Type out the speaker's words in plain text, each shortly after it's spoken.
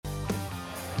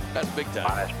That's big time.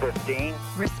 Minus 15.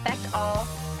 Respect all,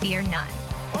 fear none.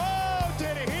 Oh,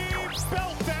 did he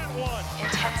belt that one?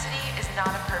 Intensity is not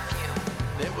a perfume.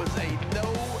 It was a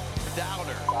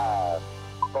no-doubter. 5,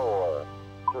 4,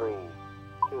 3,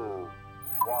 2,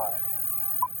 1.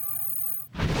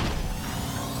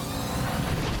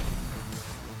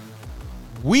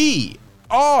 We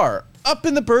are up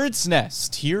in the bird's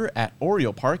nest here at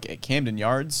Oriole Park at Camden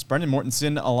Yards. Brendan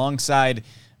Mortensen alongside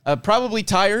probably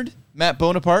tired Matt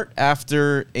Bonaparte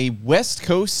after a West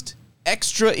Coast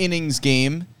extra innings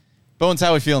game. Bones,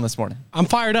 how are we feeling this morning? I'm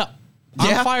fired up.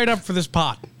 Yeah? I'm fired up for this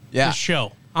pod. Yeah. This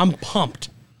show. I'm pumped.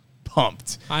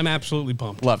 Pumped. I'm absolutely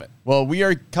pumped. Love it. Well, we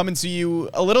are coming to you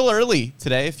a little early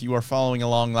today if you are following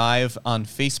along live on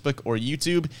Facebook or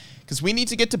YouTube because we need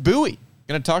to get to Bowie.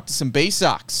 Going to talk to some Bay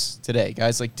Sox today.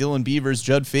 Guys like Dylan Beavers,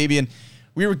 Judd Fabian.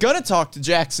 We were going to talk to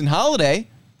Jackson Holliday.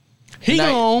 He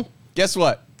gone. Guess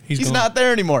what? He's gone. not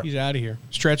there anymore. He's out of here.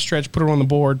 Stretch, put it on the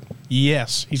board.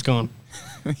 Yes, he's gone.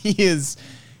 He is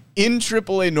in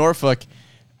AAA Norfolk.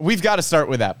 We've got to start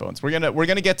with that, Bones. We're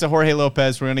gonna get to Jorge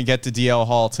López. We're gonna get to DL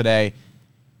Hall today.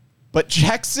 But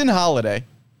Jackson Holliday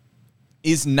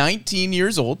is 19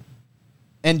 years old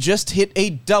and just hit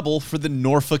a double for the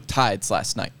Norfolk Tides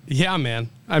last night. Yeah, man.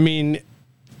 I mean,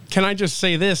 can I just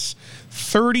say this?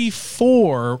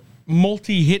 34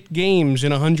 multi-hit games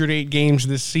in 108 games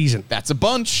this season. That's a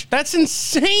bunch. That's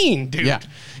insane, dude. Yeah.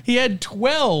 He had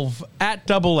 12 at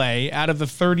AA out of the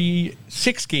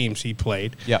 36 games he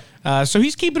played. Yeah. So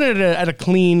he's keeping it at a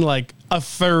clean, like, a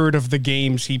third of the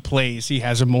games he plays. He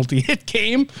has a multi-hit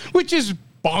game, which is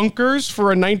bonkers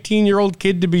for a 19-year-old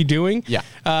kid to be doing.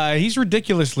 Yeah. He's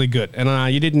ridiculously good,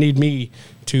 and you didn't need me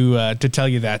to tell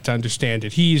you that to understand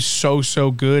it. He's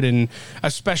so good and a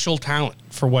special talent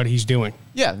for what he's doing.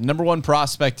 Yeah, the number one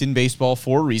prospect in baseball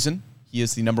for a reason. He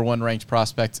is the number one ranked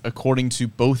prospect according to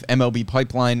both MLB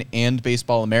Pipeline and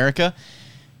Baseball America.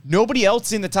 Nobody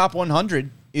else in the top 100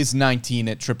 is 19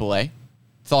 at AAA.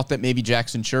 Thought that maybe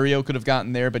Jackson Churio could have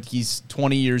gotten there, but he's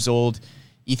 20 years old.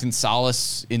 Ethan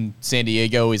Salas in San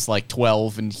Diego is like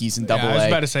 12, and he's in AA. I was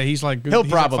about to say, he's He'll like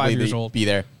probably 5 years old. be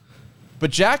there.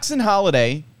 But Jackson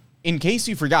Holliday, in case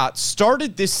you forgot,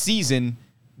 started this season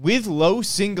with low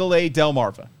single-A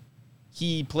Delmarva.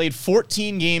 He played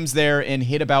 14 games there and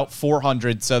hit about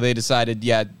 400, so they decided,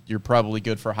 yeah, you're probably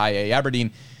good for high-A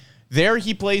Aberdeen. There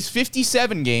he plays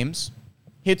 57 games,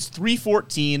 hits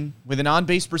 .314 with an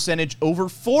on-base percentage over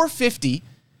 .450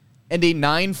 and a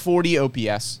 .940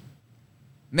 OPS.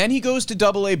 And then he goes to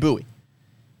AA Bowie.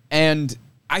 And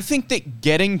I think that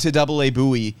getting to AA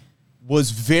Bowie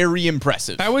was very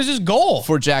impressive. That was his goal.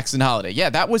 For Jackson Holliday. Yeah,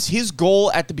 that was his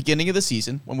goal at the beginning of the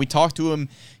season. When we talked to him,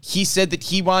 he said that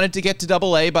he wanted to get to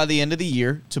AA by the end of the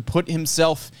year to put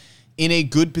himself in a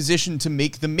good position to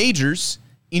make the majors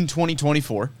in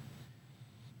 2024.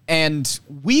 And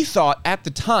we thought at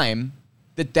the time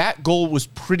that that goal was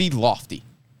pretty lofty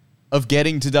of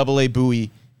getting to AA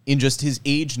Bowie in just his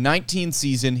age 19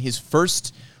 season, his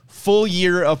first full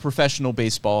year of professional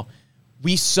baseball.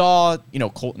 We saw,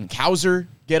 Colton Cowser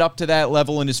get up to that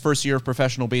level in his first year of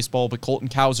professional baseball, but Colton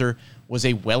Cowser was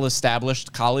a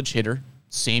well-established college hitter.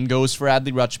 Same goes for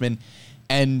Adley Rutschman.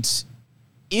 And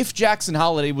if Jackson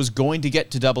Holliday was going to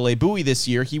get to AA Bowie this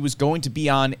year, he was going to be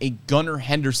on a Gunnar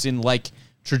Henderson-like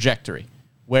trajectory,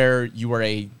 where you are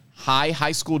a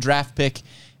high school draft pick,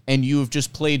 and you have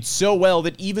just played so well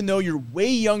that even though you're way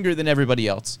younger than everybody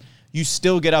else, you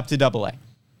still get up to AA.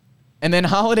 And then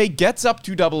Holliday gets up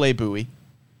to AA Bowie,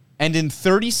 and in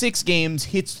 36 games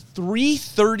hits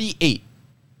 .338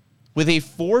 with a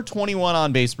 .421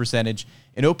 on-base percentage,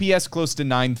 an OPS close to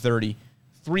 .930,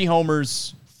 3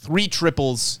 homers, 3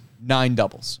 triples, 9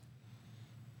 doubles.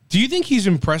 Do you think he's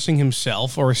impressing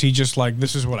himself, or is he just like,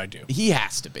 this is what I do? He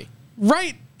has to be.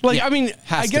 Right. Like, Yeah,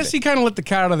 I guess he kind of let the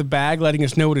cat out of the bag, letting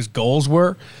us know what his goals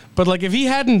were. But, like, if he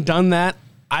hadn't done that,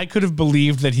 I could have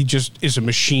believed that he just is a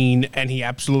machine and he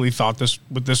absolutely thought this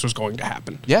was going to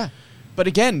happen. Yeah. But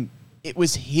again, it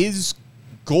was his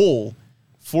goal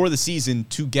for the season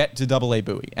to get to AA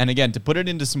Bowie. And again, to put it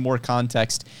into some more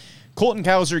context, Colton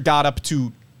Cowser got up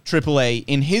to AAA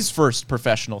in his first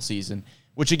professional season,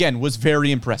 which again was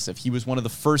very impressive. He was one of the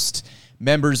first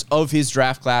members of his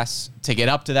draft class to get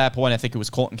up to that point. I think it was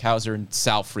Colton Cowser and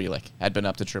Sal Frelick had been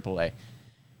up to AAA.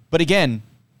 But again,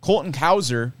 Colton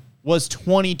Cowser was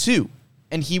 22,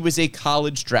 and he was a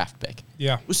college draft pick.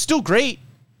 Yeah. It was still great,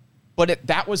 but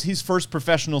that was his first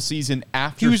professional season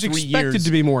after 3 years. He was expected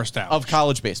to be more established. Of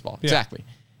college baseball. Yeah. Exactly.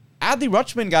 Adley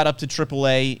Rutschman got up to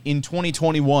AAA in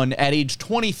 2021 at age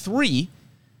 23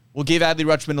 We'll give Adley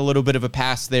Rutschman a little bit of a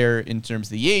pass there in terms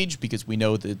of the age because we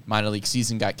know the minor league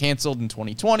season got canceled in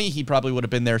 2020. He probably would have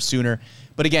been there sooner.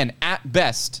 But again, at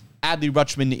best, Adley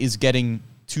Rutschman is getting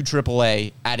to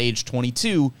AAA at age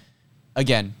 22,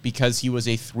 again, because he was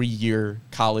a 3-year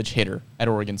college hitter at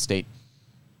Oregon State.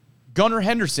 Gunnar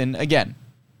Henderson, again,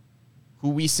 who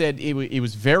we said it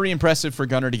was very impressive for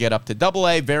Gunnar to get up to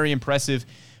AA, very impressive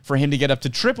for him to get up to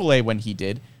AAA when he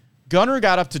did. Gunnar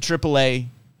got up to AAA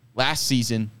last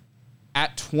season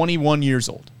at 21 years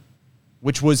old,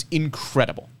 which was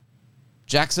incredible.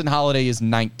 Jackson Holliday is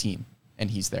 19, and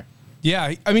he's there.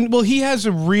 Yeah, I mean, well, he has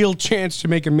a real chance to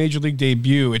make a major league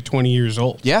debut at 20 years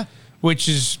old. Yeah. Which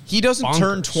is he doesn't bonkers.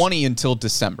 turn 20 until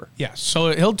December. Yeah,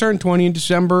 so he'll turn 20 in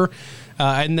December,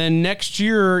 and then next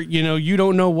year, you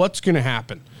don't know what's going to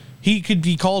happen. He could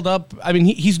be called up. I mean,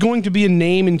 he's going to be a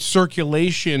name in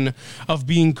circulation of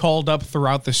being called up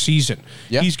throughout the season.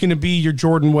 Yeah. He's going to be your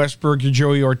Jordan Westberg, your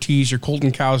Joey Ortiz, your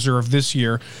Colton Cowser of this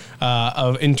year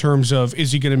in terms of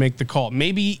is he going to make the call.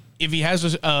 Maybe if he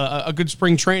has a good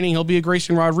spring training, he'll be a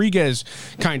Grayson Rodriguez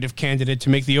kind of candidate to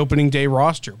make the opening day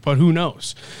roster. But who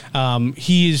knows?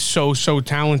 He is so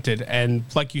talented. And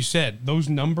like you said, those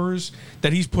numbers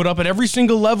that he's put up at every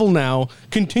single level now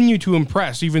continue to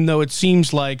impress, even though it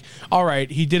seems like, all right,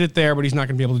 he did it there, but he's not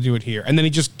going to be able to do it here. And then he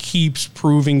just keeps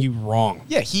proving you wrong.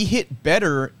 Yeah, he hit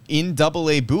better in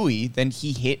AA Bowie than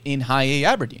he hit in High A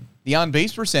Aberdeen. The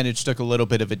on-base percentage took a little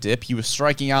bit of a dip. He was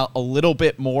striking out a little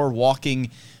bit more,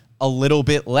 walking a little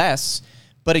bit less.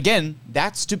 But again,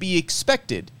 that's to be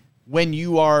expected when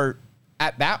you are,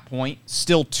 at that point,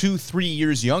 still 2-3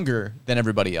 years younger than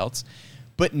everybody else.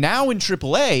 But now in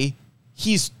AAA,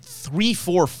 he's 3,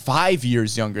 4, 5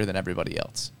 years younger than everybody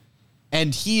else.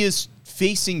 And he is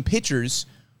facing pitchers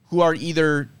who are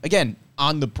either, again,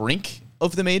 on the brink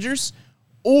of the majors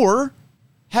or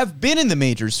have been in the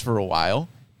majors for a while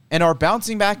and are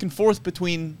bouncing back and forth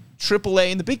between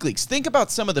AAA and the big leagues. Think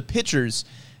about some of the pitchers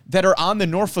that are on the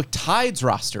Norfolk Tides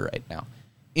roster right now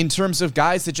in terms of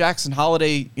guys that Jackson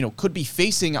Holliday, could be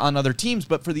facing on other teams.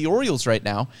 But for the Orioles right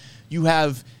now, you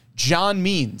have John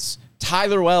Means,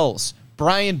 Tyler Wells,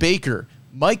 Brian Baker,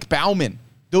 Mike Baumann.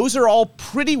 Those are all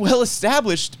pretty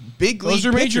well-established big league pitchers. Those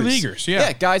are major leaguers, yeah.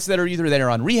 Yeah, guys that are either there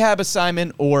on rehab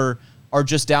assignment or are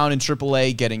just down in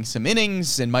AAA getting some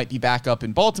innings and might be back up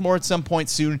in Baltimore at some point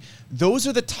soon. Those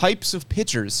are the types of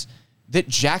pitchers that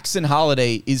Jackson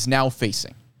Holliday is now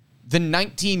facing. The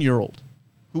 19-year-old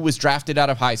who was drafted out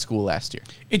of high school last year.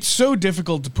 It's so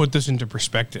difficult to put this into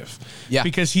perspective. Yeah.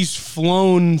 Because he's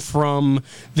flown from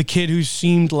the kid who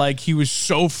seemed like he was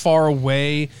so far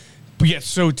away, but yet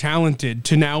so talented,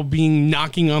 to now being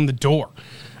knocking on the door.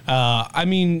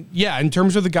 In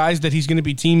terms of the guys that he's going to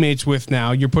be teammates with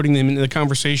now, you're putting them in the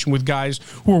conversation with guys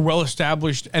who are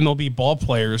well-established MLB ball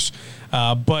players.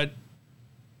 But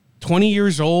 20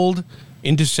 years old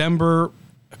in December,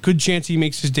 a good chance he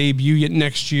makes his debut yet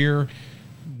next year.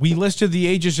 We listed the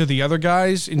ages of the other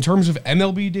guys. In terms of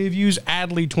MLB debuts,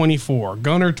 Adley, 24,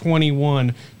 Gunnar,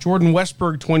 21, Jordan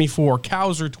Westberg, 24,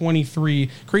 Cowser,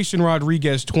 23, Grayson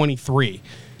Rodriguez, 23.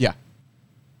 Yeah.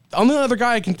 The only other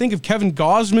guy I can think of, Kevin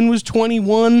Gausman, was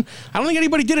 21. I don't think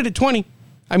anybody did it at 20.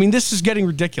 I mean, this is getting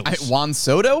ridiculous. Juan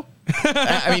Soto?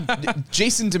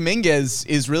 Jason Dominguez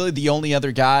is really the only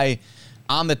other guy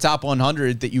on the top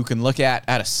 100 that you can look at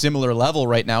a similar level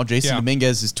right now. Jason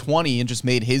Dominguez is 20 and just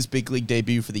made his big league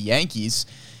debut for the Yankees.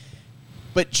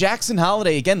 But Jackson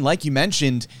Holliday, again, like you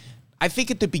mentioned, I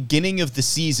think at the beginning of the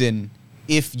season,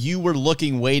 if you were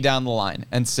looking way down the line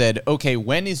and said, okay,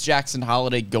 when is Jackson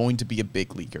Holliday going to be a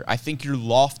big leaguer? I think your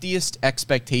loftiest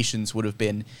expectations would have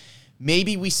been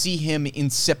maybe we see him in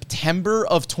September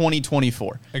of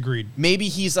 2024. Agreed. Maybe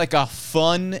he's like a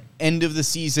fun end of the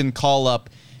season call-up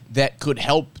that could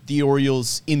help the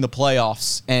Orioles in the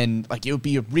playoffs. And it would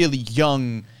be a really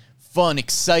young, fun,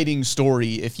 exciting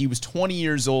story. If he was 20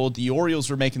 years old, the Orioles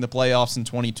were making the playoffs in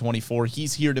 2024.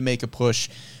 He's here to make a push.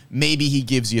 Maybe he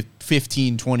gives you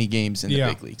 15, 20 games in the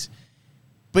big leagues.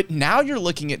 But now you're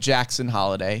looking at Jackson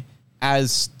Holliday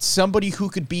as somebody who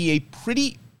could be a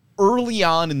pretty early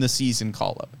on in the season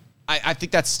call-up. I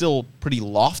think that's still pretty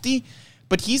lofty,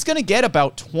 but he's going to get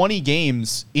about 20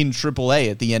 games in AAA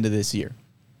at the end of this year.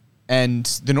 And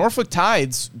the Norfolk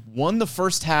Tides won the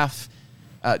first half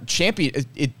champion.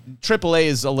 AAA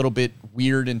is a little bit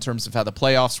weird in terms of how the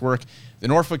playoffs work. The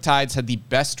Norfolk Tides had the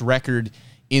best record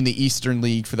in the Eastern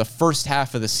League for the first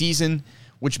half of the season,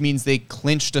 which means they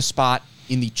clinched a spot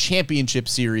in the championship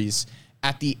series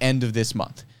at the end of this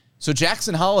month. So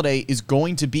Jackson Holliday is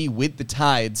going to be with the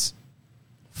Tides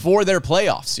for their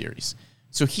playoff series.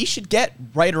 So he should get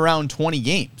right around 20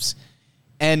 games.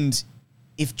 And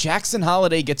if Jackson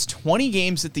Holliday gets 20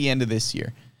 games at the end of this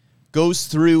year, goes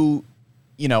through,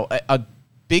 a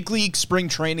big league spring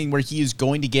training where he is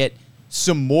going to get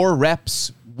some more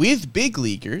reps with big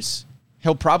leaguers,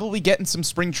 he'll probably get in some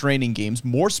spring training games,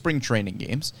 more spring training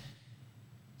games.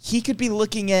 He could be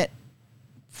looking at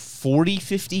 40,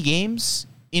 50 games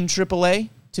in AAA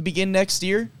to begin next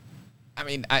year. I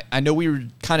mean, I know we were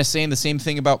kind of saying the same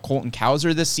thing about Colton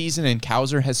Cowser this season, and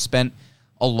Cowser has spent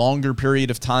a longer period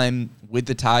of time with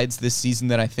the Tides this season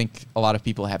than I think a lot of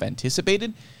people have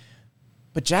anticipated.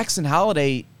 But Jackson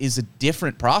Holliday is a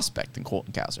different prospect than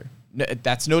Colton Cowser.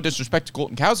 That's no disrespect to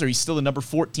Colton Cowser. He's still the number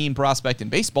 14 prospect in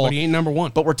baseball. But he ain't number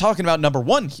one. But we're talking about number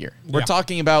one here. We're Yeah.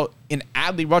 talking about an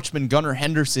Adley Rutschman, Gunnar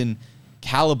Henderson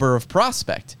caliber of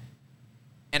prospect.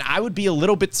 And I would be a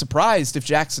little bit surprised if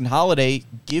Jackson Holliday,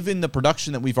 given the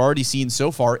production that we've already seen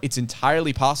so far, it's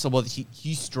entirely possible that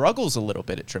he struggles a little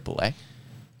bit at AAA.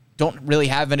 Don't really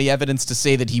have any evidence to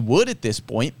say that he would at this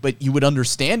point, but you would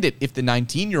understand it if the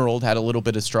 19-year-old had a little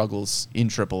bit of struggles in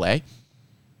AAA.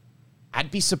 I'd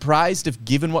be surprised if,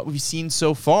 given what we've seen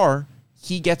so far,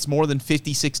 he gets more than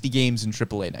 50, 60 games in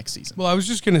AAA next season. Well, I was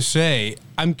just going to say,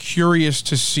 I'm curious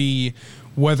to see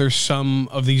whether some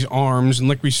of these arms, and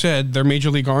like we said, they're major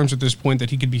league arms at this point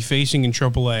that he could be facing in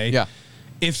AAA, Yeah.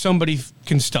 if somebody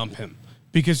can stump him.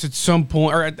 Because at some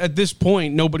point, or at this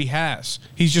point, nobody has.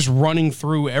 He's just running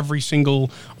through every single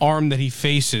arm that he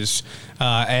faces.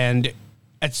 And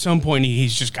at some point,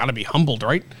 he's just got to be humbled,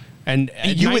 right? And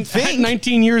at You would think. at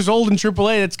 19 years old in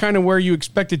AAA, that's kind of where you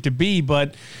expect it to be.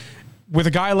 But with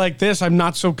a guy like this, I'm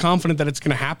not so confident that it's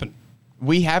going to happen.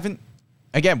 We have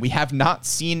not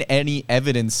seen any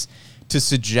evidence to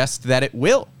suggest that it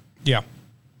will. Yeah.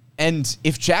 And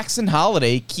if Jackson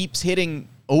Holliday keeps hitting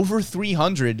over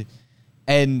 300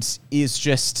 and is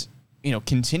just,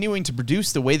 continuing to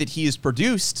produce the way that he is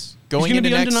produced going gonna into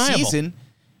be next undeniable. season,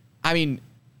 I mean,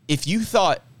 if you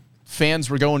thought fans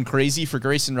were going crazy for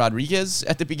Grayson Rodriguez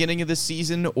at the beginning of this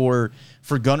season or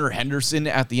for Gunnar Henderson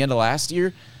at the end of last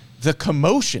year, the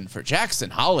commotion for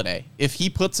Jackson Holliday, if he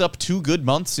puts up 2 good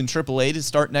months in AAA to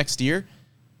start next year,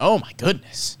 oh my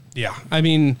goodness. Yeah. I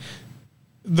mean,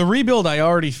 the rebuild I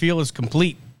already feel is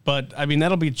complete. But, I mean,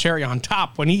 that'll be a cherry on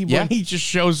top when he just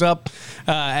shows up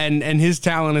and his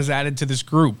talent is added to this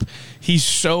group. He's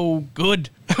so good.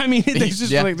 I mean,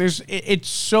 it's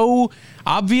so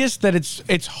obvious that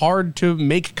it's hard to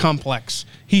make complex.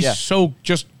 He's so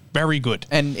just very good.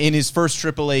 And in his first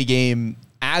AAA game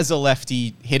as a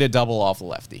lefty, hit a double off a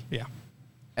lefty. Yeah.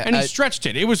 And he stretched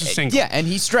it. It was a single. Yeah, and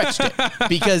he stretched it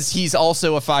because he's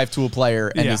also a 5-tool player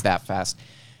and Yeah. is that fast.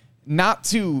 Not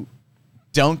to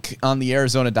dunk on the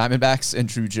Arizona Diamondbacks and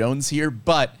Drew Jones here,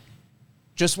 but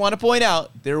just want to point out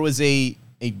there was a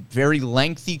very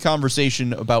lengthy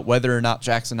conversation about whether or not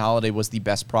Jackson Holliday was the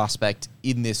best prospect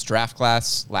in this draft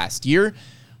class last year.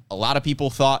 A lot of people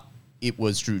thought it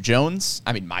was Drew Jones.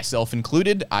 I mean, myself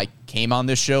included. I came on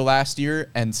this show last year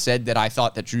and said that I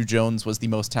thought that Drew Jones was the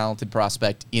most talented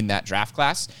prospect in that draft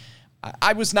class.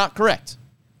 I was not correct.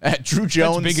 Drew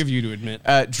Jones. That's big of you to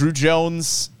admit. Drew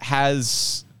Jones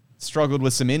has struggled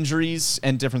with some injuries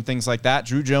and different things like that.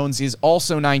 Drew Jones is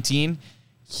also 19.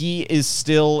 He is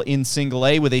still in single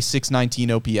A with a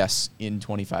 619 OPS in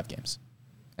 25 games.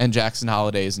 And Jackson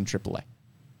Holliday is in AAA.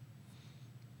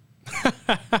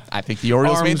 I think the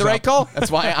Orioles made the right call.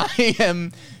 That's why I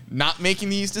am not making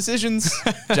these decisions.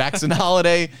 Jackson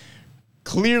Holliday,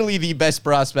 clearly the best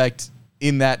prospect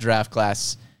in that draft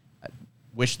class.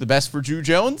 Wish the best for Drew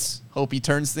Jones. Hope he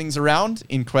turns things around.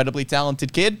 Incredibly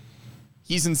talented kid.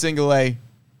 He's in single A.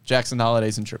 Jackson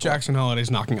Holliday's in AAA. Jackson Holliday's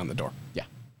knocking on the door. Yeah.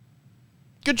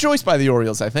 Good choice by the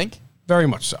Orioles, I think. Very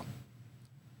much so.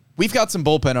 We've got some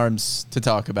bullpen arms to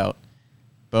talk about,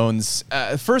 Bones.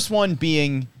 First one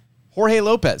being Jorge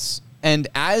López. And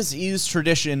as is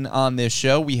tradition on this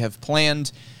show, we have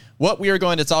planned what we are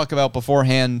going to talk about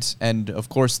beforehand. And, of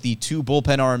course, the 2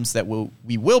 bullpen arms that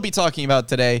we will be talking about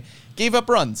today gave up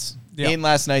runs in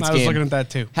last night's game. I was looking at that,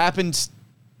 too. Happened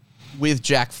with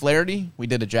Jack Flaherty. We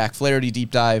did a Jack Flaherty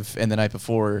deep dive, and the night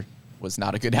before was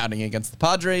not a good outing against the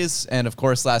Padres. And, of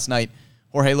course, last night,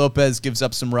 Jorge López gives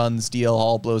up some runs. DL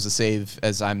Hall blows a save,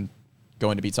 as I'm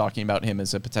going to be talking about him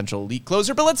as a potential elite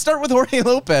closer. But let's start with Jorge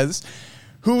López,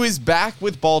 who is back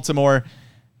with Baltimore.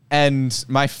 And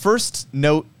my first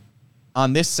note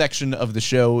on this section of the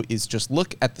show is just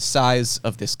look at the size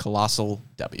of this colossal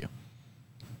W.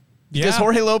 Because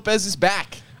Jorge López is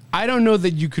back. I don't know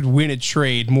that you could win a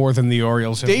trade more than the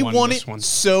Orioles have won won this it one.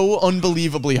 so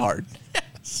unbelievably hard.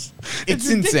 Yes. It's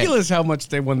ridiculous insane how much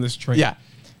they won this trade. Yeah.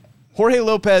 Jorge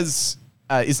López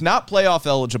is not playoff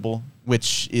eligible,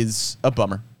 which is a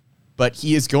bummer. but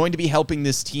he is going to be helping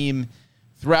this team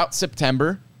throughout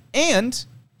September, and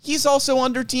he's also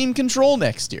under team control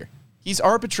next year. He's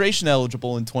arbitration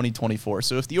eligible in 2024.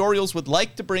 So if the Orioles would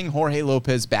like to bring Jorge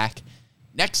López back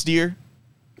next year,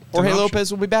 Jorge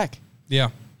López will be back. Yeah.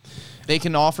 They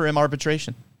can offer him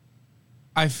arbitration.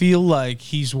 I feel like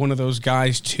he's one of those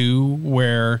guys, too,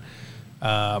 where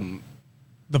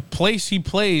the place he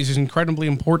plays is incredibly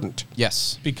important.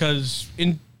 Yes. Because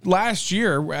in last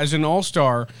year, as an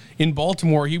all-star in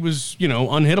Baltimore, he was,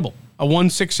 unhittable. A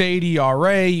 1.68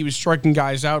 ERA. He was striking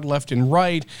guys out left and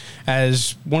right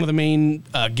as one of the main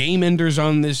game enders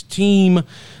on this team.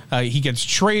 He gets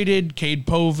traded. Cade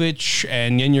Povich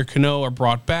and Yennier Cano are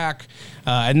brought back.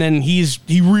 And then he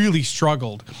really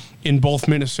struggled in both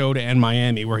Minnesota and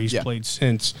Miami, where he's played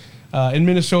since. In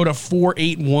Minnesota,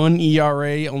 4.81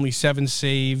 ERA, only 7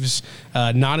 saves,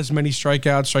 not as many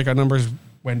strikeouts. Strikeout numbers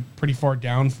went pretty far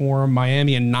down for him.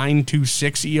 Miami, a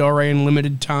 9.26 ERA in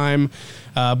limited time.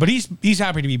 But he's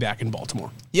happy to be back in Baltimore.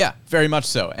 Yeah, very much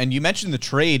so. And you mentioned the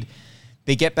trade.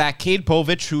 They get back Cade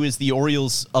Povich, who is the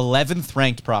Orioles' 11th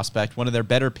ranked prospect, one of their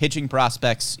better pitching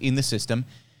prospects in the system.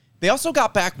 They also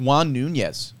got back Juan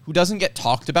Nunez, who doesn't get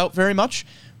talked about very much,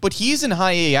 but he's in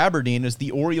high A Aberdeen as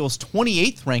the Orioles'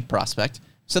 28th ranked prospect.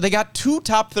 So they got 2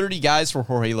 top 30 guys for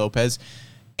Jorge López,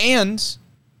 and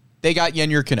they got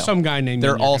Yennier Cano. Some guy named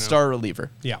their Yennier all-star reliever.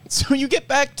 Yeah. So you get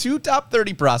back 2 top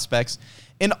 30 prospects,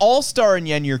 an all-star in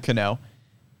Yennier Cano,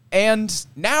 and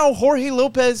now Jorge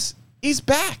López is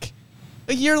back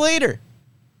a year later.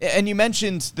 And you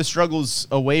mentioned the struggles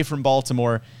away from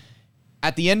Baltimore.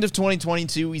 At the end of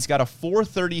 2022, he's got a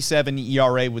 4.37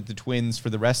 ERA with the Twins for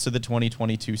the rest of the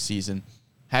 2022 season.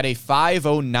 Had a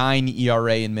 5.09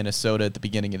 ERA in Minnesota at the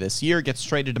beginning of this year. Gets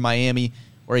traded to Miami,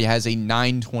 where he has a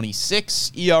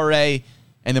 9.26 ERA,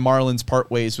 and the Marlins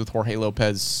part ways with Jorge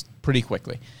López pretty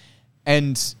quickly.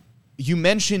 And you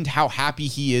mentioned how happy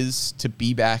he is to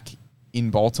be back in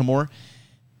Baltimore.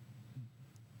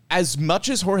 As much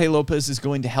as Jorge López is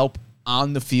going to help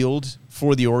on the field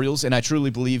for the Orioles, and I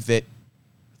truly believe that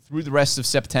through the rest of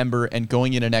September and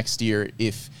going into next year,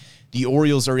 if the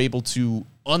Orioles are able to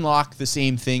unlock the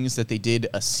same things that they did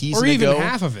a season ago, or even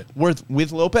half of it, with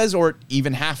López, or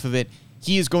even half of it,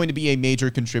 he is going to be a major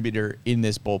contributor in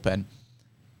this bullpen.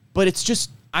 But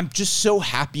I'm just so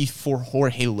happy for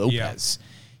Jorge López. Yeah.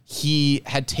 He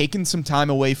had taken some time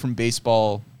away from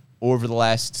baseball over the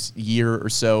last year or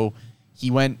so.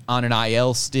 He went on an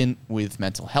IL stint with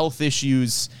mental health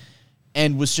issues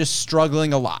and was just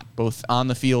struggling a lot, both on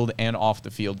the field and off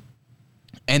the field.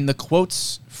 And the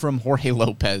quotes from Jorge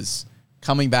López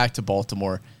coming back to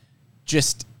Baltimore,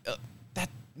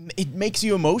 it makes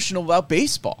you emotional about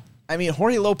baseball. I mean,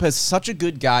 Jorge López, such a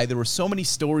good guy. There were so many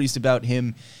stories about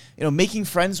him, making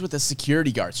friends with the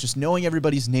security guards, just knowing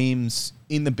everybody's names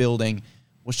in the building,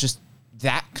 was just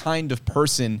that kind of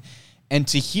person. And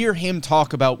to hear him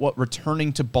talk about what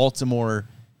returning to Baltimore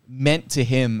meant to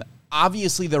him,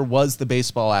 obviously there was the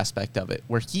baseball aspect of it,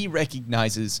 where he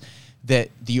recognizes that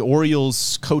the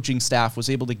Orioles coaching staff was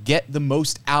able to get the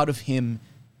most out of him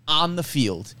on the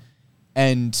field.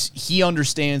 And he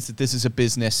understands that this is a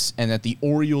business and that the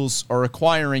Orioles are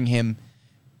acquiring him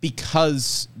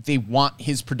because they want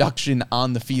his production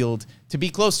on the field to be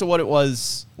close to what it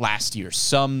was last year,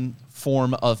 some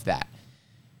form of that.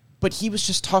 But he was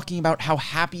just talking about how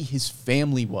happy his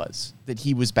family was that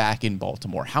he was back in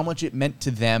Baltimore, how much it meant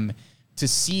to them to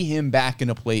see him back in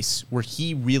a place where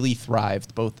he really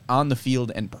thrived, both on the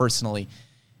field and personally.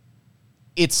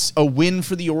 It's a win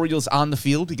for the Orioles on the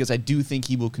field because I do think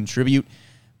he will contribute,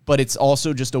 but it's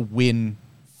also just a win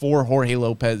for Jorge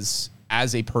López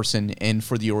as a person and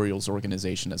for the Orioles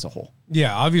organization as a whole.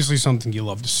 Yeah, obviously something you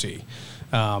love to see.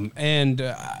 And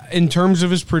in terms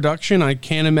of his production, I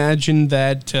can't imagine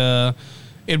that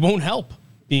it won't help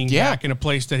being back in a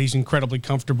place that he's incredibly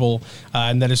comfortable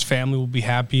and that his family will be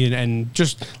happy and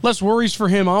just less worries for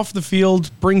him off the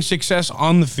field, bring success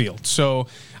on the field. So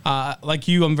like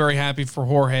you, I'm very happy for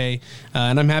Jorge,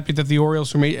 and I'm happy that the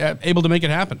Orioles were able to make it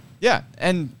happen. Yeah,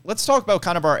 and let's talk about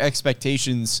kind of our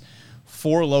expectations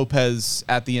for López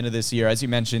at the end of this year. As you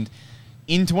mentioned,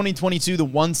 in 2022, the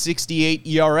 1.68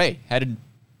 ERA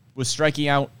was striking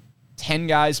out 10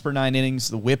 guys per 9 innings.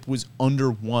 The whip was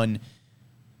under 1.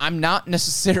 I'm not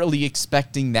necessarily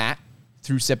expecting that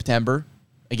through September.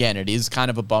 Again, it is kind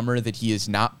of a bummer that he is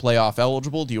not playoff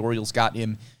eligible. The Orioles got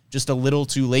him just a little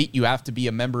too late. You have to be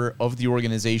a member of the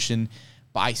organization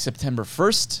by September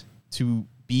 1st to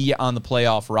be on the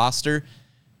playoff roster.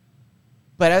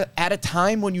 But at a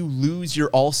time when you lose your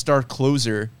all-star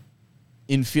closer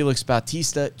in Felix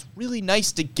Bautista, it's really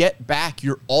nice to get back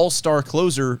your all-star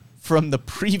closer from the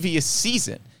previous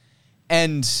season.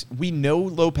 And we know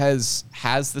Lopez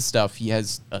has the stuff. He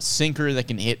has a sinker that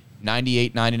can hit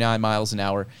 98, 99 miles an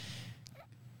hour.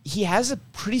 He has a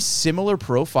pretty similar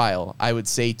profile, I would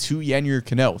say, to Yennier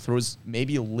Cano. Throws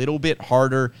maybe a little bit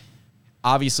harder.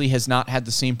 Obviously has not had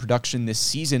the same production this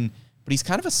season, but he's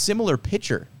kind of a similar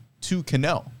pitcher to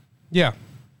Cano. Yeah.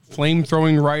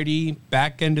 Flame-throwing righty,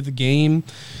 back end of the game.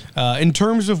 In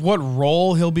terms of what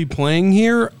role he'll be playing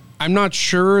here, I'm not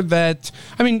sure that...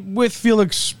 I mean, with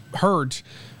Felix hurt,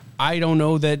 I don't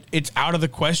know that it's out of the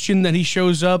question that he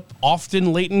shows up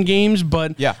often late in games,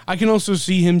 but yeah. I can also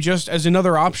see him just as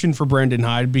another option for Brendan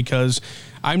Hyde because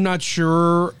I'm not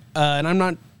sure, and I'm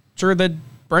not sure that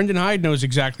Brendan Hyde knows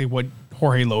exactly what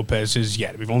Jorge Lopez is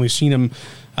yet. We've only seen him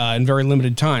in very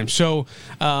limited time. So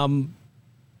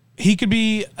he could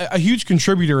be a huge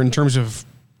contributor in terms of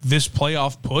this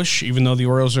playoff push, even though the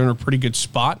Orioles are in a pretty good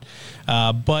spot.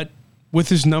 But with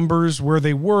his numbers where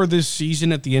they were this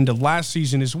season at the end of last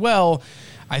season as well,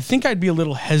 I think I'd be a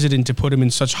little hesitant to put him in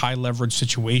such high leverage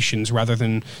situations rather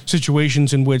than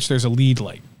situations in which there's a lead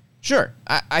late. Sure.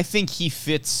 I think he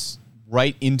fits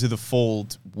right into the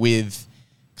fold with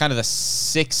kind of the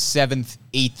 6th, 7th,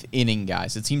 8th inning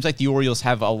guys. It seems like the Orioles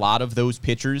have a lot of those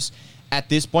pitchers at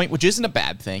this point, which isn't a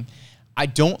bad thing. I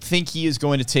don't think he is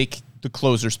going to take the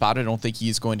closer spot. I don't think he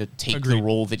is going to take Agreed. the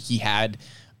role that he had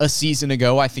a season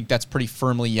ago. I think that's pretty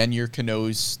firmly Yennier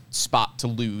Cano's spot to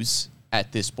lose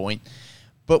at this point.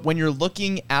 But when you're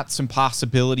looking at some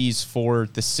possibilities for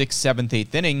the 6th, 7th,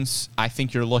 8th innings, I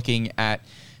think you're looking at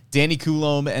Danny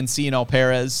Coulombe and Cionel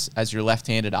Perez as your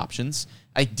left-handed options.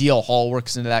 I think DL Hall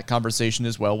works into that conversation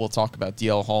as well. We'll talk about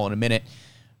DL Hall in a minute.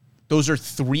 Those are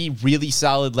 3 really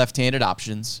solid left-handed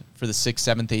options for the 6th,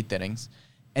 7th, 8th innings.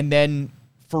 And then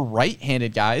for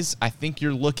right-handed guys, I think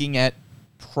you're looking at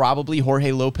probably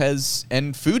Jorge Lopez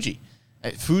and Fuji.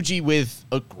 Fuji with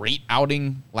a great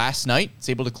outing last night. Is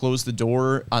able to close the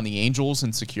door on the Angels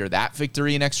and secure that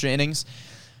victory in extra innings.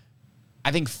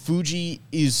 I think Fuji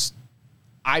is,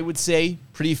 I would say,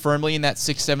 pretty firmly in that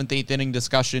 6th, 7th, 8th inning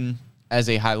discussion as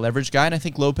a high leverage guy, and I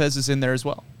think Lopez is in there as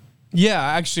well. Yeah,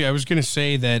 actually, I was going to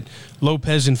say that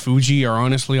Lopez and Fuji are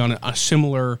honestly on a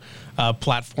similar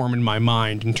platform in my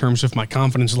mind in terms of my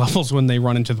confidence levels when they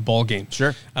run into the ball game.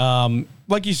 Sure.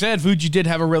 Like you said, Fuji did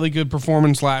have a really good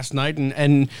performance last night,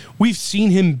 and we've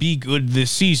seen him be good this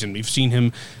season. We've seen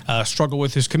him struggle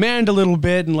with his command a little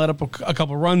bit and let up a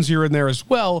couple runs here and there as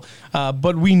well,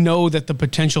 but we know that the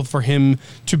potential for him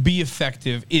to be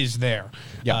effective is there.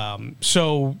 Yeah.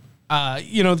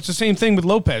 It's the same thing with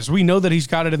Lopez. We know that he's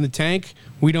got it in the tank.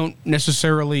 We don't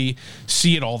necessarily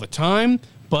see it all the time,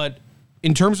 but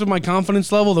in terms of my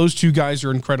confidence level, those two guys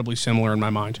are incredibly similar in my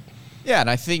mind. Yeah, and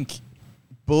I think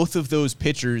both of those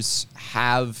pitchers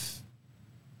have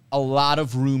a lot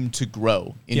of room to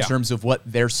grow in terms of what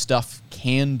their stuff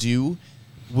can do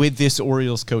with this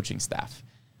Orioles coaching staff.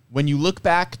 When you look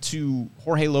back to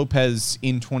Jorge Lopez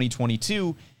in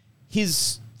 2022,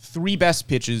 his 3 best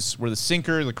pitches were the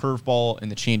sinker, the curveball, and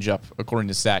the changeup, according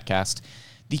to StatCast.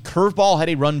 The curveball had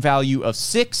a run value of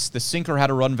 6, the sinker had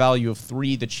a run value of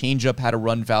 3, the changeup had a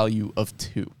run value of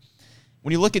 2.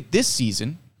 When you look at this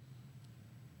season,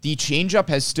 the changeup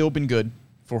has still been good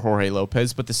for Jorge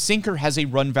Lopez, but the sinker has a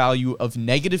run value of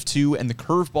 -2, and the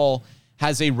curveball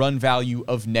has a run value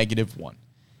of -1.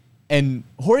 And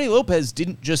Jorge Lopez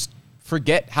didn't just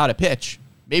forget how to pitch.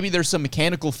 Maybe there's some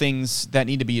mechanical things that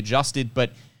need to be adjusted,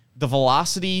 but the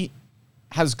velocity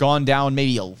has gone down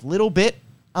maybe a little bit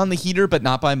on the heater, but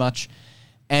not by much.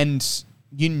 And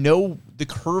the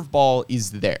curveball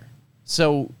is there.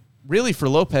 So really for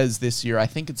Lopez this year, I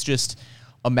think it's just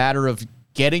a matter of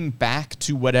getting back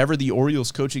to whatever the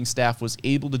Orioles coaching staff was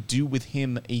able to do with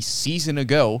him a season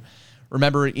ago.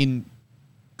 Remember, in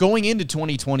going into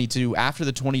 2022, after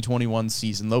the 2021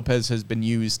 season, Lopez has been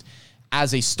used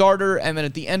as a starter, and then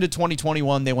at the end of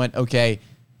 2021, they went, okay,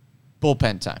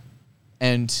 bullpen time.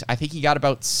 And I think he got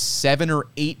about 7 or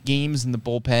 8 games in the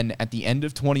bullpen at the end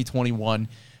of 2021,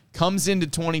 comes into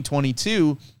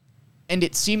 2022, and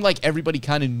it seemed like everybody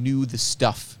kind of knew the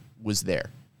stuff was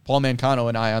there. Paul Mancano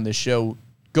and I on this show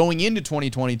going into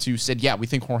 2022 said, yeah, we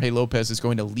think Jorge Lopez is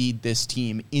going to lead this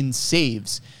team in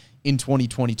saves in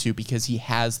 2022 because he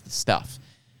has the stuff.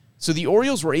 So the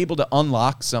Orioles were able to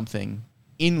unlock something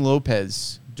in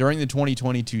Lopez during the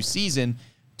 2022 season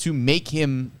to make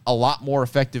him a lot more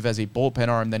effective as a bullpen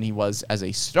arm than he was as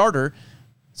a starter.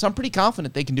 So I'm pretty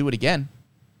confident they can do it again.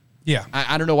 Yeah.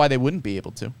 I don't know why they wouldn't be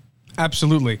able to.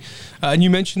 Absolutely. And you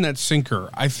mentioned that sinker.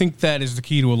 I think that is the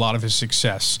key to a lot of his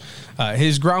success.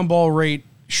 His ground ball rate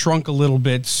shrunk a little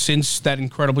bit since that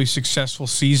incredibly successful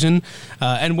season.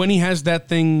 And when he has that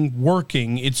thing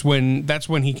working, that's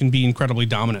when he can be incredibly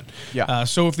dominant. Yeah.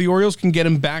 So if the Orioles can get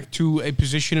him back to a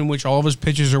position in which all of his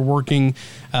pitches are working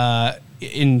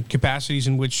in capacities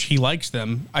in which he likes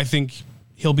them, I think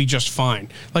he'll be just fine.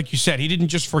 Like you said, he didn't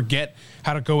just forget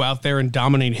how to go out there and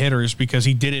dominate hitters because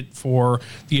he did it for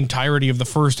the entirety of the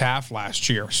first half last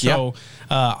year. So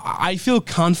I feel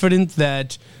confident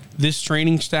that this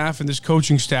training staff and this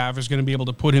coaching staff is going to be able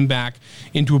to put him back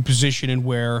into a position in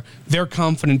where they're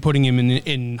confident putting him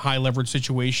in high leverage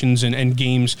situations and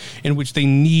games in which they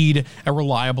need a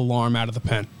reliable arm out of the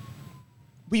pen.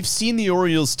 We've seen the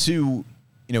Orioles too,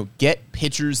 get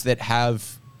pitchers that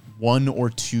have one or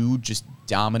two just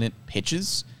dominant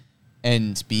pitches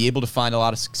and be able to find a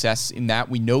lot of success in that.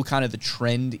 We know kind of the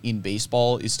trend in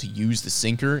baseball is to use the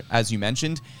sinker, as you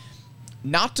mentioned.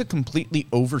 Not to completely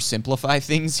oversimplify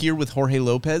things here with Jorge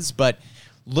López, but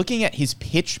looking at his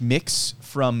pitch mix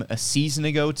from a season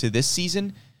ago to this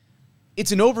season,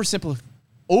 it's an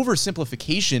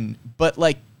oversimplification,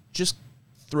 but just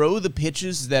throw the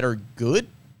pitches that are good.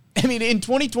 I mean, in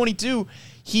 2022,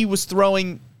 he was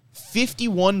throwing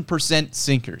 51%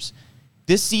 sinkers.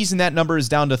 This season, that number is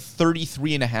down to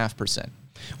 33.5%.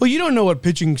 Well, you don't know what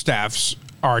pitching staffs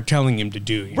are telling him to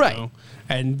do, you right? know?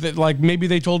 And maybe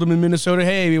they told him in Minnesota,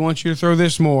 hey, we want you to throw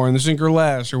this more and the sinker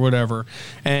less or whatever.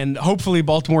 And hopefully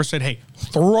Baltimore said, hey,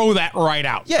 throw that right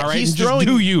out. Yeah, all right? He's just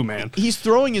do you, man. He's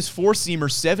throwing his four-seamer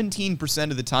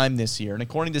 17% of the time this year. And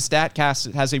according to StatCast,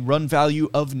 it has a run value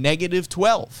of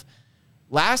 -12.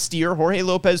 Last year, Jorge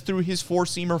López threw his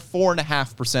four-seamer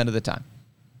 4.5% of the time.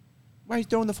 Why are you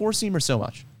throwing the four-seamer so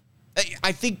much?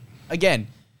 I think, again,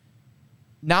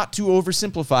 not to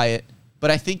oversimplify it,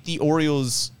 but I think the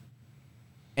Orioles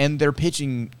and their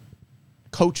pitching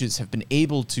coaches have been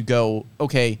able to go,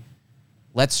 okay,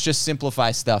 let's just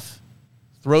simplify stuff.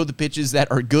 Throw the pitches that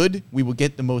are good. We will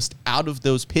get the most out of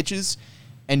those pitches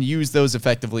and use those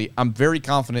effectively. I'm very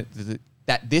confident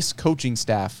that this coaching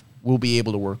staff will be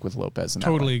able to work with López.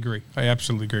 Totally agree. I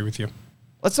absolutely agree with you.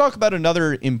 Let's talk about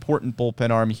another important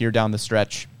bullpen arm here down the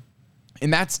stretch,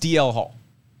 and that's DL Hall.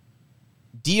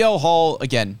 DL Hall,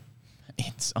 again,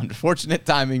 it's unfortunate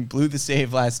timing, blew the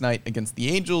save last night against the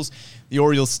Angels. The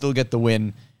Orioles still get the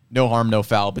win. No harm, no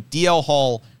foul. But DL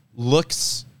Hall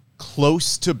looks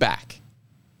close to back.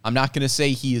 I'm not going to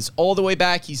say he is all the way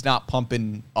back. He's not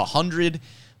pumping 100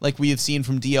 like we have seen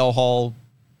from DL Hall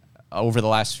over the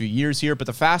last few years here, but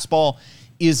the fastball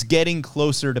is getting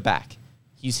closer to back.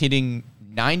 He's hitting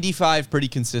 95 pretty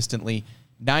consistently,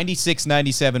 96,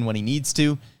 97 when he needs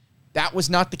to. That was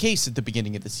not the case at the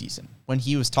beginning of the season when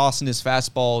he was tossing his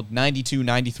fastball 92,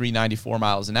 93, 94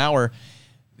 miles an hour.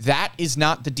 That is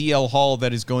not the DL Hall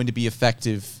that is going to be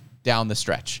effective down the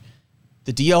stretch.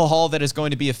 The DL Hall that is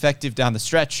going to be effective down the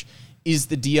stretch is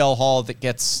the DL Hall that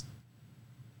gets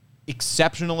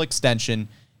exceptional extension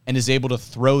and is able to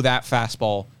throw that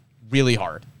fastball really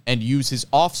hard and use his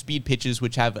off-speed pitches,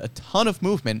 which have a ton of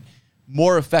movement,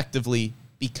 more effectively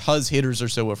because hitters are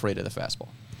so afraid of the fastball.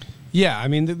 Yeah, I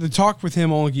mean, the talk with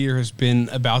him all year has been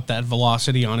about that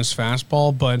velocity on his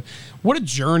fastball, but what a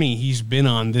journey he's been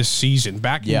on this season.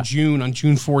 Back in June, on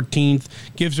June 14th,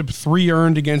 gives up 3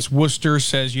 earned against Worcester,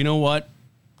 says, you know what?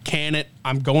 Can it?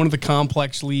 I'm going to the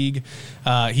complex league.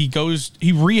 He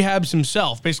rehabs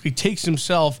himself, basically takes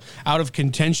himself out of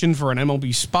contention for an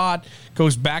MLB spot,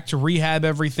 goes back to rehab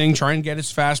everything, try and get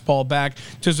his fastball back,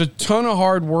 does a ton of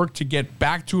hard work to get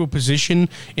back to a position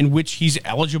in which he's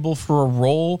eligible for a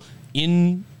role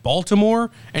in Baltimore,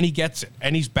 and he gets it,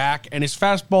 and he's back, and his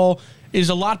fastball is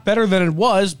a lot better than it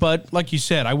was, but like you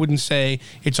said, I wouldn't say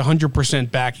it's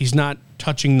 100% back. He's not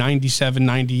touching 97,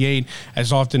 98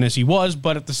 as often as he was,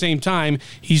 but at the same time,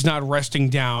 he's not resting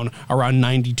down around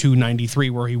 92, 93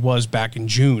 where he was back in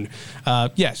June.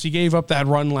 Yes, he gave up that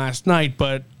run last night,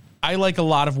 but I like a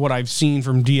lot of what I've seen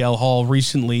from DL Hall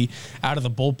recently out of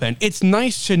the bullpen. It's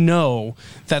nice to know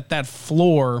that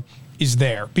floor is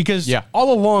there because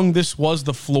all along this was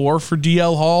the floor for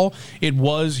DL Hall.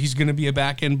 He's going to be a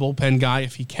back-end bullpen guy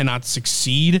if he cannot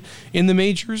succeed in the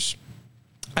majors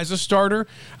as a starter,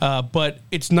 but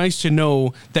it's nice to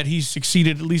know that he's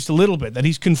succeeded at least a little bit, that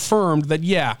he's confirmed that,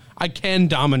 I can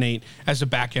dominate as a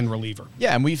back-end reliever.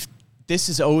 Yeah, and this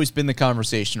has always been the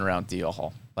conversation around DL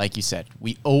Hall. Like you said,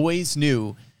 we always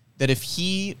knew that if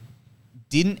he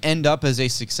didn't end up as a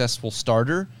successful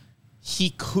starter,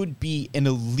 he could be an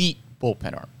elite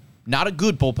bullpen arm. Not a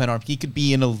good bullpen arm. He could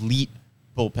be an elite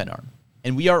bullpen arm.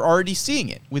 And we are already seeing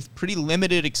it with pretty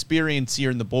limited experience here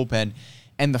in the bullpen,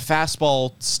 and the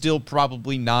fastball still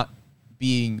probably not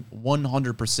being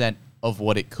 100% of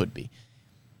what it could be.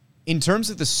 In terms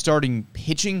of the starting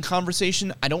pitching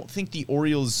conversation, I don't think the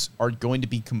Orioles are going to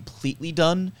be completely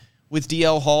done with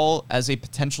DL Hall as a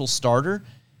potential starter.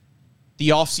 The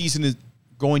offseason is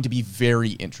going to be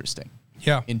very interesting.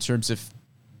 Yeah. In terms of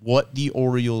what the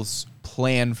Orioles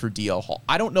plan for DL Hall.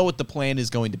 I don't know what the plan is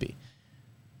going to be.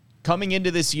 Coming into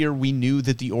this year, we knew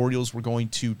that the Orioles were going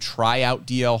to try out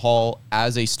DL Hall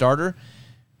as a starter.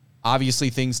 Obviously,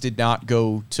 things did not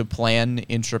go to plan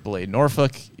in AAA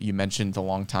Norfolk. You mentioned the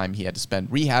long time he had to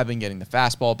spend rehabbing, getting the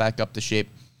fastball back up to shape.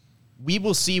 We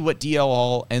will see what DL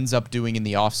Hall ends up doing in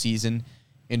the offseason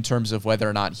in terms of whether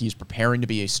or not he's preparing to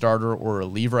be a starter or a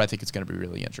reliever. I think it's going to be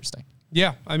really interesting.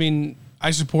 Yeah, I mean,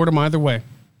 I support him either way.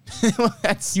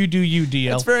 You do you, DL.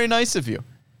 That's very nice of you.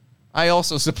 I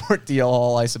also support DL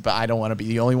Hall. I don't want to be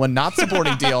the only one not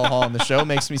supporting DL Hall on the show. It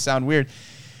makes me sound weird.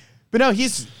 But no,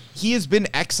 he has been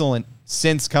excellent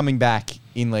since coming back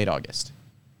in late August.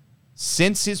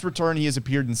 Since his return, he has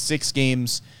appeared in 6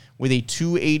 games with a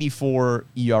 2.84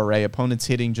 ERA. Opponents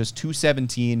hitting just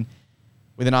 2.17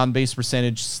 with an on-base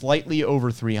percentage slightly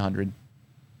over 300.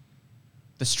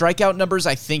 The strikeout numbers,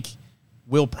 I think,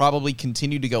 will probably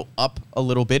continue to go up a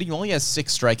little bit. He only has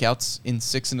 6 strikeouts in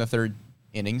 6 1/3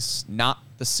 innings. Not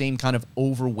the same kind of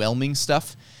overwhelming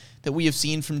stuff that we have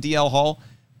seen from DL Hall,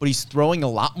 but he's throwing a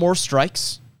lot more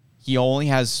strikes. He only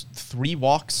has 3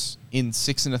 walks in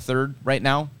 6 1/3 right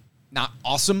now. Not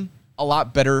awesome, a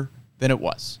lot better than it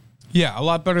was. Yeah, a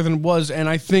lot better than it was, and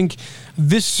I think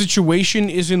this situation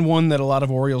isn't one that a lot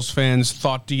of Orioles fans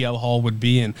thought DL Hall would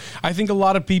be in. I think a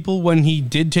lot of people, when he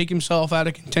did take himself out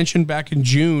of contention back in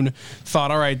June, thought,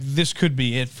 all right, this could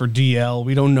be it for DL.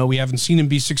 We don't know. We haven't seen him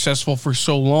be successful for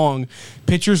so long.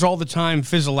 Pitchers all the time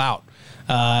fizzle out,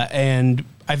 and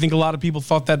I think a lot of people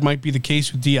thought that might be the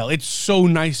case with DL. It's so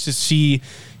nice to see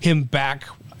him back,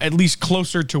 at least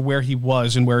closer to where he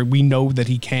was and where we know that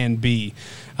he can be.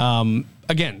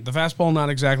 Again, the fastball not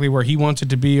exactly where he wants it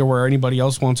to be or where anybody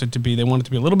else wants it to be. They want it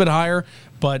to be a little bit higher,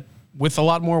 but with a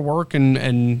lot more work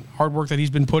and hard work that he's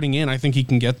been putting in, I think he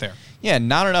can get there. Yeah,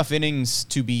 not enough innings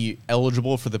to be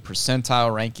eligible for the percentile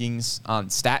rankings on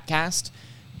StatCast,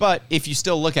 but if you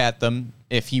still look at them,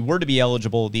 if he were to be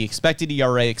eligible, the expected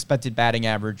ERA, expected batting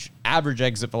average, average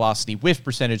exit velocity, whiff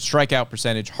percentage, strikeout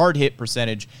percentage, hard hit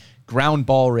percentage, ground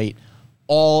ball rate,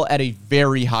 all at a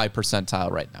very high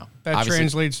percentile right now. That Obviously,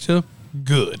 translates to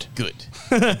good.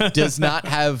 Does not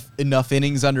have enough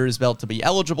innings under his belt to be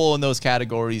eligible in those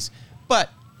categories, but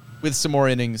with some more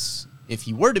innings, if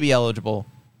he were to be eligible,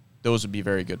 those would be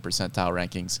very good percentile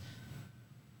rankings.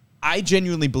 I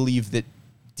genuinely believe that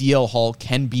DL Hall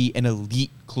can be an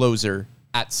elite closer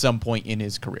at some point in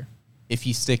his career if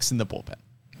he sticks in the bullpen.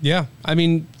 Yeah, I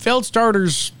mean, failed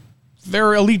starters,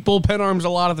 they're elite bullpen arms a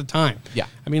lot of the time. Yeah.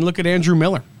 I mean, look at Andrew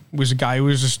Miller. Was a guy who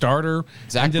was a starter.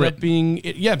 Zach ended Britton. up being,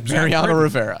 Mariano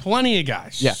Rivera. Plenty of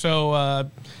guys. Yeah. So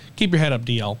keep your head up,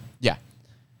 DL. Yeah.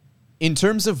 In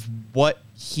terms of what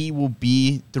he will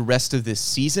be the rest of this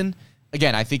season,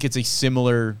 again, I think it's a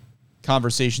similar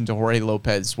conversation to Jorge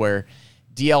López, where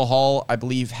DL Hall, I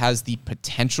believe, has the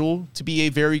potential to be a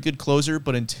very good closer,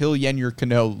 but until Yennier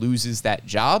Cano loses that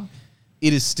job,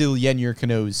 it is still Yennier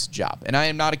Cano's job. And I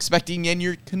am not expecting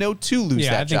Yennier Cano to lose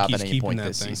that job at any point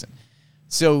this season.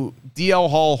 So DL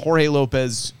Hall, Jorge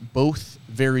López, both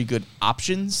very good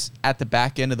options at the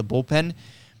back end of the bullpen,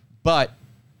 but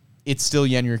it's still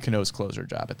Yennier Cano's closer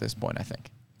job at this point, I think.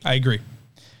 I agree.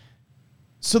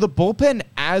 So the bullpen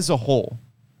as a whole,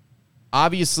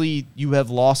 obviously you have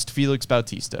lost Felix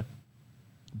Bautista,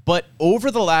 but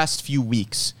over the last few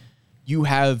weeks, you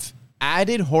have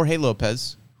added Jorge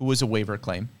López, who was a waiver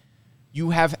claim.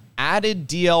 You have added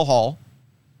DL Hall,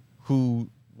 who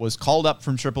was called up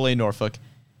from AAA Norfolk.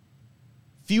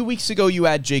 A few weeks ago, you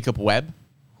had Jacob Webb,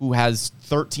 who has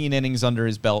 13 innings under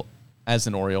his belt as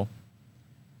an Oriole.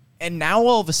 And now,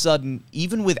 all of a sudden,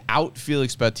 even without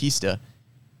Felix Bautista,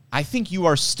 I think you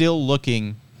are still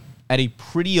looking at a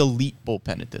pretty elite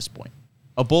bullpen at this point.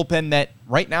 A bullpen that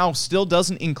right now still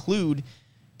doesn't include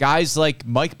guys like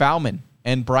Mike Baumann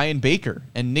and Brian Baker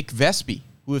and Nick Vespi,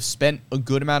 who have spent a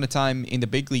good amount of time in the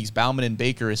big leagues, Baumann and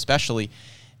Baker especially,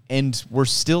 and we're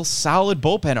still solid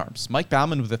bullpen arms. Mike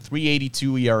Baumann with a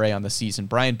 3.82 ERA on the season.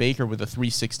 Brian Baker with a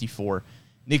 3.64.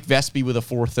 Nick Vespi with a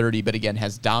 4.30, but again,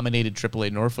 has dominated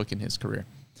AAA Norfolk in his career.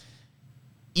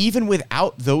 Even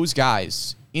without those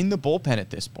guys in the bullpen at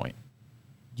this point,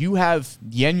 you have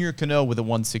Yennier Cano with a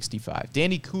 1.65.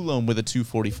 Danny Coulombe with a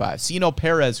 2.45. Sino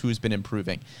Perez, who has been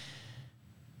improving.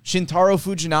 Shintaro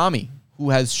Fujinami,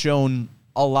 who has shown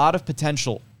a lot of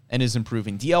potential and is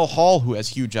improving. DL Hall, who has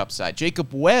huge upside.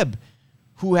 Jacob Webb,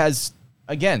 who has,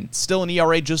 again, still an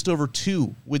ERA just over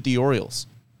 2 with the Orioles.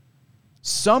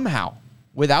 somehow,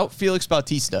 without Felix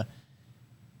Bautista,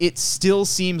 it still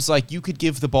seems like you could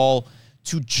give the ball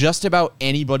to just about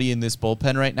anybody in this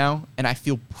bullpen right now, and I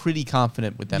feel pretty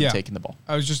confident with them taking the ball.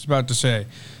 I was just about to say,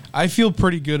 I feel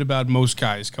pretty good about most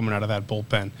guys coming out of that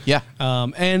bullpen. Yeah.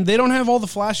 And they don't have all the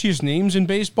flashiest names in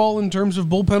baseball in terms of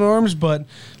bullpen arms, but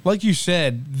like you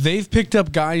said, they've picked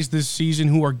up guys this season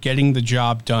who are getting the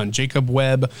job done. Jacob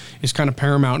Webb is kind of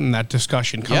paramount in that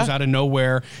discussion. Comes out of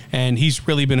nowhere, and he's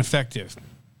really been effective.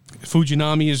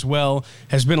 Fujinami as well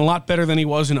has been a lot better than he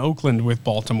was in Oakland with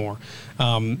Baltimore.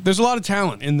 There's a lot of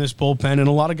talent in this bullpen and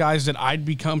a lot of guys that I'd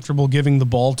be comfortable giving the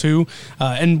ball to.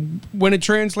 And when it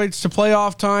translates to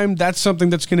playoff time, that's something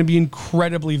that's going to be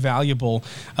incredibly valuable,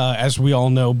 as we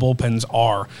all know bullpens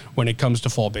are when it comes to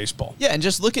fall baseball. Yeah, and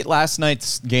just look at last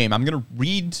night's game. I'm going to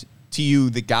read to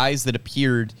you the guys that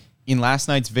appeared in last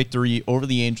night's victory over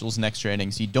the Angels in extra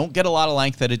innings. You don't get a lot of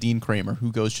length out of Dean Kramer,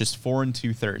 who goes just 4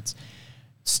 2/3.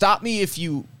 Stop me if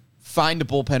you find a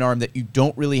bullpen arm that you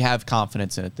don't really have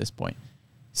confidence in at this point.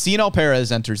 Cionel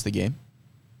Perez enters the game,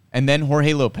 and then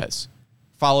Jorge López,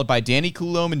 followed by Danny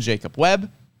Coulombe and Jacob Webb,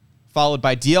 followed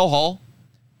by DL Hall,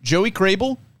 Joey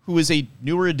Crable, who is a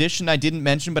newer addition I didn't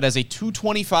mention, but has a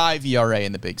 2.25 ERA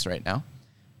in the bigs right now,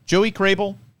 Joey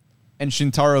Crable, and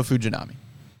Shintaro Fujinami.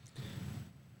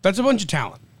 That's a bunch of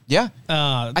talent. Yeah.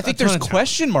 I think there's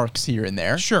question marks here and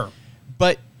there. Sure.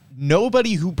 But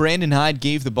nobody who Brandon Hyde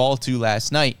gave the ball to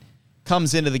last night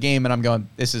comes into the game and I'm going,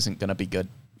 this isn't going to be good.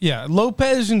 Yeah,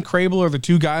 Lopez and Crable are the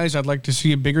two guys I'd like to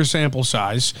see a bigger sample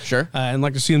size. Sure. And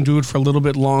like to see them do it for a little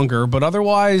bit longer. But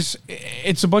otherwise,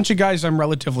 it's a bunch of guys I'm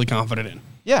relatively confident in.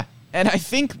 Yeah. And I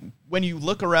think when you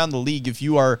look around the league, if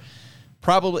you're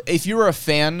a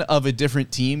fan of a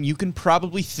different team, you can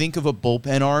probably think of a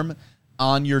bullpen arm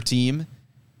on your team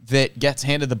that gets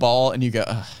handed the ball and you go,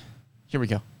 here we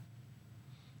go.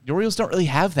 The Orioles don't really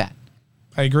have that.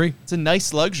 I agree. It's a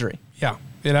nice luxury. Yeah,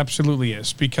 it absolutely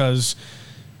is, because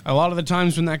a lot of the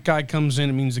times when that guy comes in,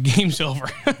 it means the game's over.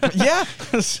 Yeah.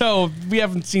 So we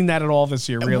haven't seen that at all this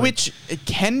year, really. Which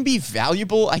can be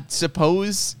valuable, I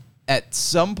suppose, at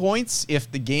some points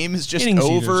if the game is just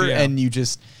over and you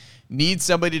just need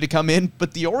somebody to come in.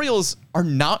 But the Orioles are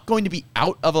not going to be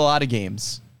out of a lot of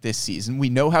games this season. We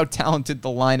know how talented the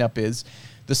lineup is.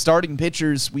 The starting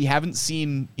pitchers, we haven't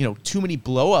seen, too many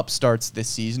blow-up starts this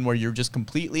season where you're just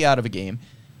completely out of a game.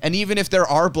 And even if there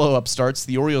are blow-up starts,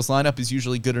 the Orioles lineup is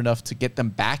usually good enough to get them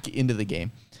back into the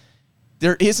game.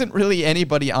 There isn't really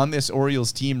anybody on this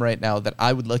Orioles team right now that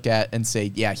I would look at and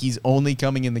say, yeah, he's only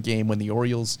coming in the game when the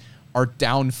Orioles are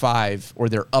down 5 or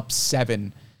they're up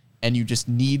 7 and you just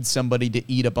need somebody to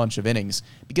eat a bunch of innings.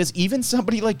 Because even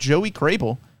somebody like Joey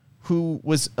Crable, who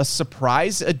was a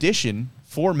surprise addition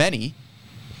for many,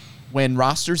 when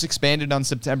rosters expanded on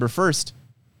September 1st,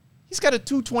 he's got a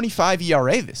 2.25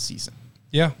 ERA this season.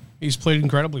 Yeah, he's played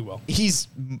incredibly well. He's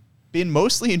been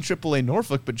mostly in AAA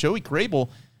Norfolk, but Joey Crable,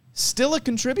 still a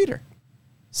contributor.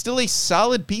 Still a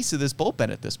solid piece of this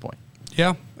bullpen at this point.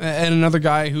 Yeah, and another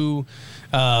guy who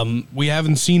we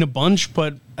haven't seen a bunch,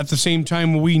 but at the same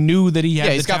time, we knew that he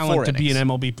had the talent to be an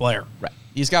MLB player. Right.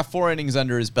 He's got 4 innings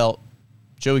under his belt.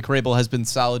 Joey Crable has been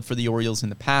solid for the Orioles in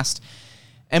the past.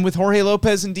 And with Jorge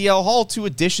López and DL Hall, 2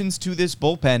 additions to this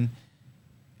bullpen,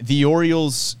 the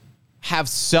Orioles have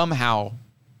somehow,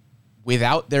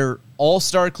 without their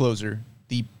all-star closer,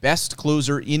 the best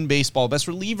closer in baseball, best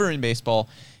reliever in baseball,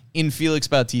 in Felix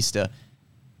Bautista,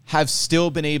 have still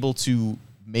been able to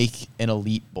make an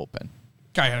elite bullpen.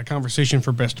 Guy had a conversation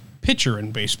for best pitcher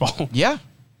in baseball. Yeah.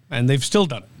 And they've still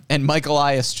done it. And Mike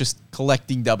Elias just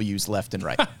collecting W's left and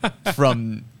right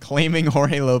from claiming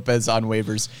Jorge López on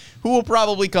waivers, who will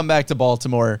probably come back to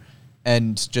Baltimore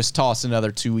and just toss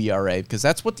another 2 ERA, because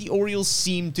that's what the Orioles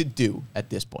seem to do at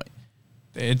this point.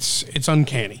 It's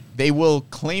uncanny. They will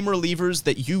claim relievers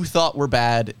that you thought were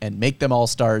bad and make them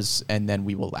all-stars, and then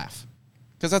we will laugh.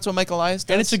 Because that's what Mike Elias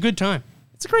does. And it's a good time.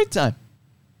 It's a great time.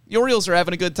 The Orioles are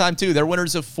having a good time, too. They're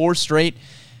winners of 4 straight.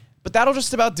 But that'll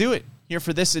just about do it here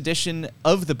for this edition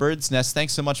of The Bird's Nest.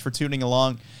 Thanks so much for tuning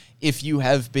along. If you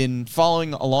have been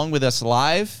following along with us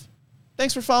live,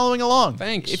 thanks for following along.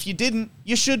 Thanks. If you didn't,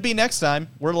 you should be next time.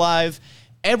 We're live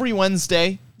every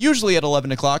Wednesday, usually at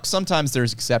 11 o'clock. Sometimes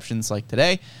there's exceptions like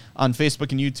today. On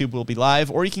Facebook and YouTube, we'll be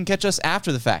live. Or you can catch us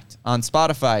after the fact on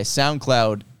Spotify,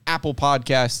 SoundCloud, Apple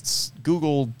Podcasts,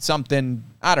 Google something,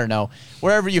 I don't know.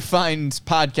 Wherever you find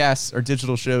podcasts or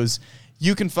digital shows,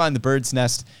 you can find The Bird's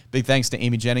Nest. Big thanks to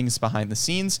Amy Jennings behind the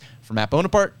scenes. For Matt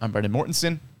Bonaparte, I'm Brendan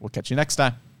Mortensen. We'll catch you next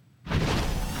time.